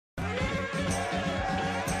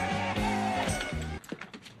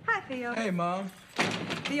Theo. Hey, Mom.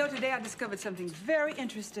 Theo, today I discovered something very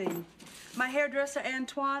interesting. My hairdresser,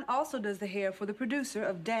 Antoine, also does the hair for the producer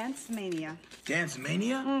of Dance Mania. Dance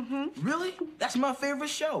Mania? Mm-hmm. Really? That's my favorite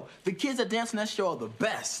show. The kids that dance on that show are the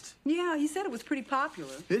best. Yeah, he said it was pretty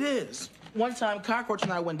popular. It is. One time, Cockroach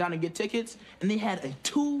and I went down to get tickets, and they had a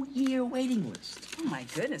 2-year waiting list. Oh, my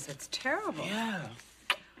goodness, that's terrible. Yeah.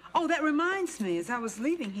 Oh, that reminds me, as I was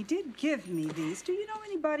leaving, he did give me these. Do you know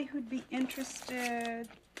anybody who'd be interested?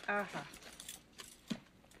 Uh-huh.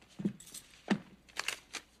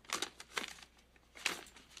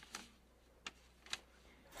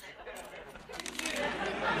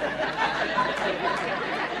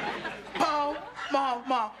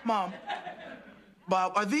 Mom.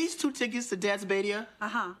 Bob, are these 2 tickets to Dance Mania?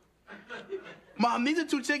 Uh-huh. Mom, these are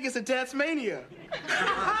 2 tickets to Dance Mania.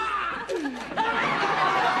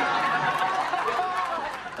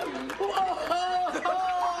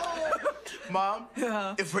 Mom,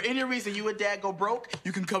 if for any reason you and Dad go broke,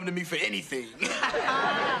 you can come to me for anything.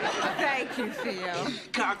 Thank you, Theo.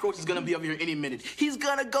 Cockroach is gonna be over here any minute. He's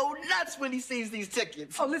gonna go nuts when he sees these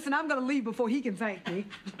tickets. Oh, listen, I'm gonna leave before he can thank me.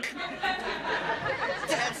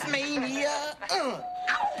 Dance Mania.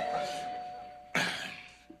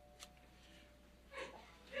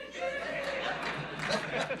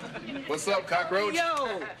 What's up, Cockroach?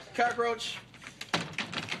 Yo! Cockroach,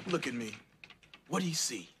 look at me. What do you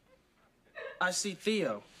see? I see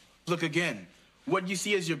Theo. Look again. What you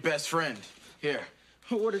see is your best friend. Here.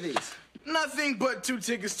 What are these? Nothing but 2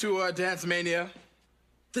 tickets to Dance Mania.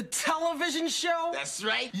 The television show? That's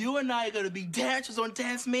right. You and I are gonna be dancers on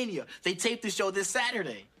Dance Mania. They taped the show this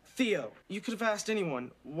Saturday. Theo, you could have asked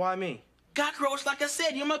anyone. Why me? Cockroach, like I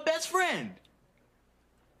said, you're my best friend.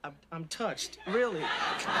 I'm touched. Really.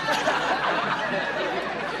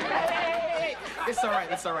 It's all right.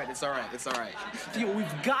 Theo,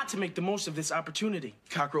 we've got to make the most of this opportunity.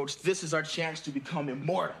 Cockroach, this is our chance to become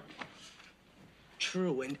immortal.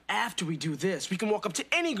 True, and after we do this, we can walk up to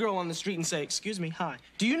any girl on the street and say, "Excuse me, hi.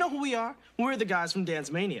 Do you know who we are? We're the guys from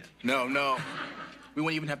Dance Mania." No. We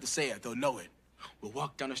won't even have to say it. They'll know it. We'll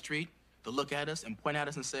walk down the street, they'll look at us and point at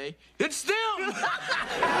us and say, "It's them!" We'll go,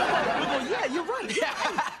 yeah, you're right. Yeah.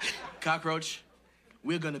 Cockroach,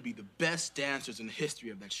 we're gonna be the best dancers in the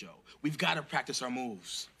history of that show. We've got to practice our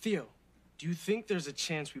moves. Theo, do you think there's a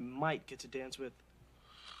chance we might get to dance with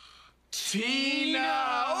Tina!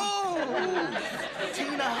 Oh!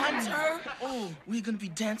 Tina Hunter? Oh, we're gonna be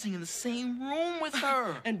dancing in the same room with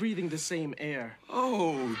her. and breathing the same air?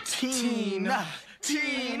 Oh, Tina!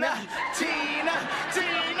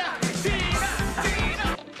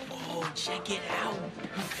 Oh, check it out.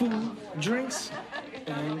 Food, drinks,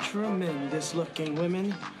 and tremendous looking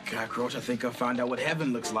women. Cockroach, I think I found out what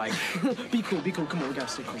heaven looks like. Be cool. Come on, we gotta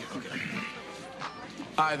stay cool. Okay.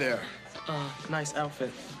 Hi there. Nice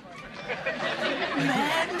outfit.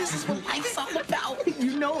 Man, this is what life's all about.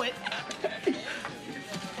 You know it.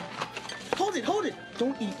 Hold it.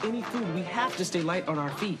 Don't eat any food. We have to stay light on our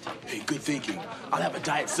feet. Hey, good thinking. I'll have a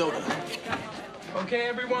diet soda. Okay,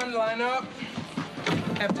 everyone, line up.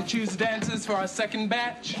 Have to choose dancers for our second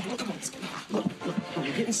batch. Look, when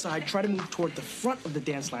you get inside, try to move toward the front of the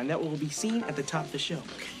dance line. That will be seen at the top of the show.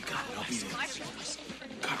 Okay, you got it. I'll be there.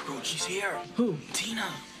 Cockroach, she's here. Who?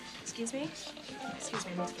 Tina. Excuse me? Excuse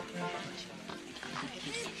me, Miss Catherine.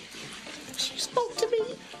 She spoke to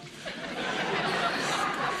me.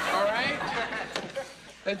 All right.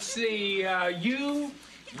 Let's see, you,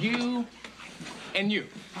 and you.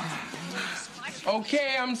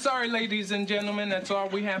 Okay, I'm sorry, ladies and gentlemen. That's all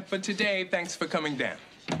we have for today. Thanks for coming down.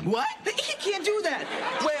 What? He can't do that.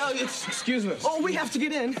 Well, excuse me. Oh, we have to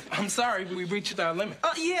get in. I'm sorry, we reached our limit.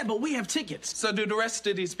 Yeah, but we have tickets. So do the rest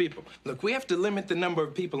of these people. Look, we have to limit the number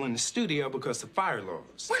of people in the studio because of fire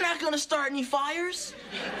laws. We're not gonna start any fires.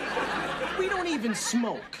 We don't even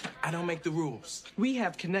smoke. I don't make the rules. We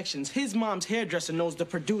have connections. His mom's hairdresser knows the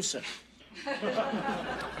producer.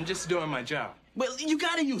 I'm just doing my job. Well, you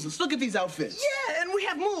gotta use us. Look at these outfits. Yeah, and we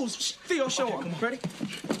have moves. Theo, show him. Come on. Ready?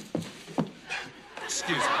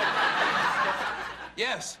 Excuse me.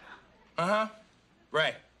 Yes. Uh-huh.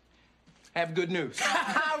 Right. Have good news.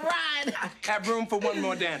 All right. Have room for one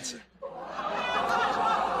more dancer.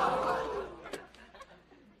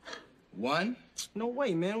 One? No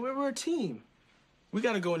way, man. We're a team. We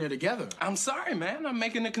gotta go in there together. I'm sorry, man. I'm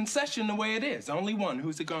making a concession the way it is. Only one.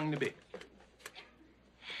 Who's it going to be?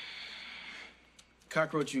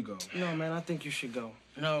 Cockroach, you go. No, man, I think you should go.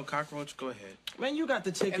 No, Cockroach, go ahead. Man, you got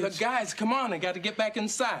the tickets. Hey, look, guys, come on. I got to get back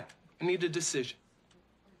inside. I need a decision.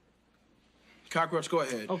 Cockroach, go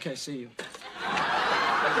ahead. Okay, see you.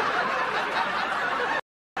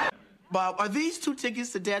 Bob, are these 2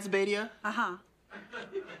 tickets to Dance Mania? Uh-huh.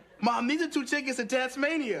 Mom, these are 2 tickets to Dance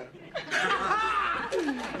Mania.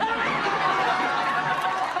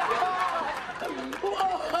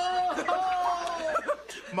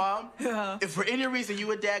 Mom, if for any reason you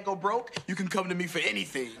and Dad go broke, you can come to me for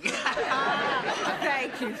anything.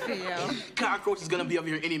 Thank you, Theo. Cockroach is gonna be over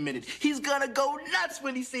here any minute. He's gonna go nuts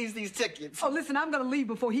when he sees these tickets. Oh, listen, I'm gonna leave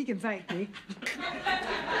before he can thank me.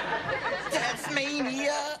 Dance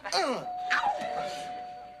Mania.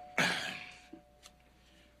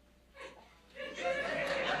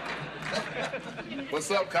 What's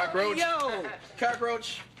up, Cockroach? Yo!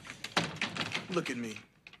 Cockroach, look at me.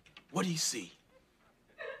 What do you see?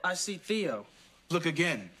 I see Theo. Look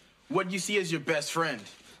again. What you see is your best friend.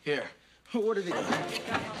 Here. What are they?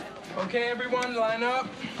 Okay, everyone, line up.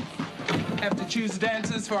 Have to choose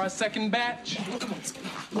dancers for our second batch. Come on.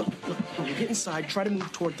 Look. When you get inside, try to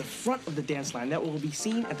move toward the front of the dance line. That will be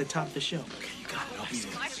seen at the top of the show. Okay, you got it. I'll be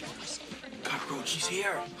there. Cockroach, she's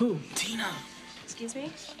here. Who? Tina. Excuse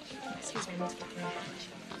me? Excuse me, Miss Catherine.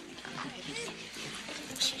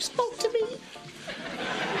 She spoke to me.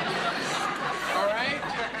 All right.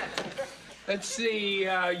 Let's see,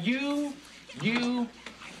 you,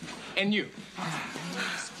 and you.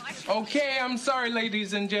 Okay, I'm sorry,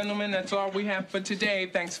 ladies and gentlemen. That's all we have for today.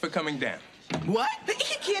 Thanks for coming down. What?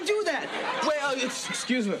 He can't do that. Well,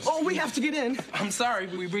 excuse me. Oh, we have to get in. I'm sorry,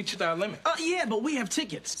 we reached our limit. Yeah, but we have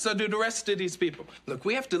tickets. So do the rest of these people. Look,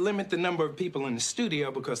 we have to limit the number of people in the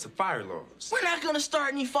studio because of fire laws. We're not gonna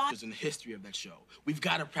start any fires in the history of that show. We've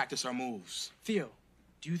got to practice our moves. Theo,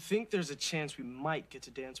 do you think there's a chance we might get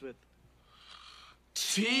to dance with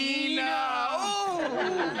Tina! Oh!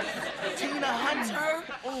 Tina Hunter?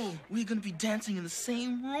 Oh, we're gonna be dancing in the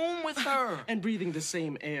same room with her. and breathing the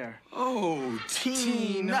same air? Oh,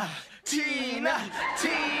 Tina! Tina!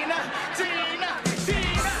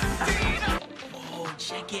 Oh,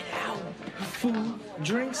 check it out. Food,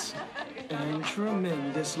 drinks, and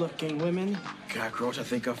tremendous looking women. Cockroach, I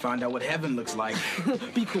think I found out what heaven looks like.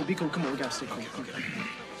 Be cool. Come on, we gotta stay cool. Okay.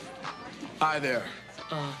 Hi there.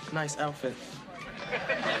 Nice outfit.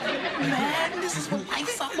 Man, this is what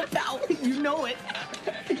life's all about. You know it.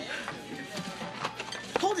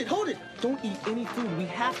 Hold it. Don't eat any food. We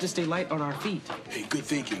have to stay light on our feet. Hey, good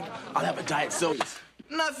thinking. I'll have a diet soda.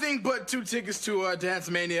 Nothing but 2 tickets to Dance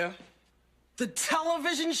Mania. The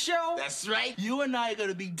television show? That's right. You and I are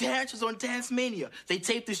gonna be dancers on Dance Mania. They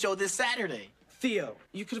taped the show this Saturday. Theo,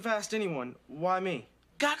 you could have asked anyone. Why me?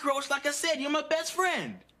 Cockroach, like I said, you're my best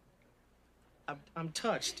friend. I'm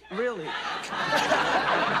touched. Really.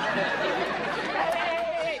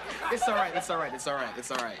 It's all right.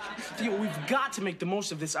 Theo, we've got to make the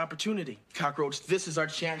most of this opportunity. Cockroach, this is our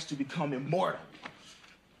chance to become immortal.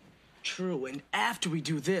 True, and after we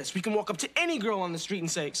do this, we can walk up to any girl on the street and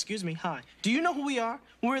say, "Excuse me, hi. Do you know who we are?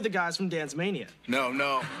 We're the guys from Dance Mania."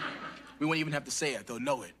 No. We won't even have to say it. They'll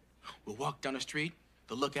know it. We'll walk down the street,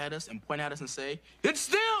 they'll look at us and point at us and say, "It's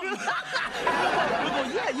them!"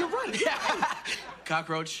 Oh, yeah, you're right.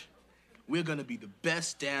 Cockroach, we're gonna be the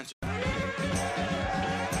best dancers.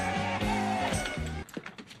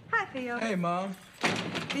 Hi, Theo. Hey, Mom.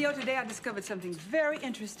 Theo, today I discovered something very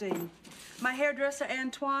interesting. My hairdresser,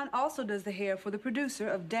 Antoine, also does the hair for the producer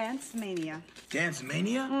of Dance Mania. Dance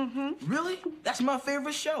Mania? Mm-hmm. Really? That's my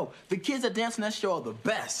favorite show. The kids that dance in that show are the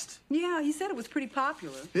best. Yeah, he said it was pretty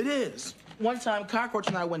popular. It is. One time, Cockroach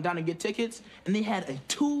and I went down to get tickets, and they had a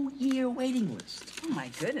 2-year waiting list. Oh, my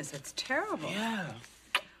goodness, that's terrible. Yeah.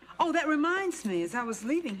 Oh, that reminds me, as I was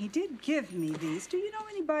leaving, he did give me these. Do you know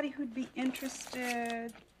anybody who'd be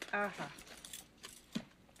interested? Uh-huh.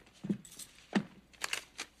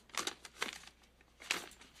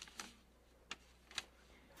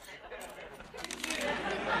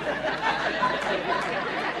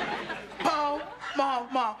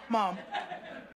 Mom.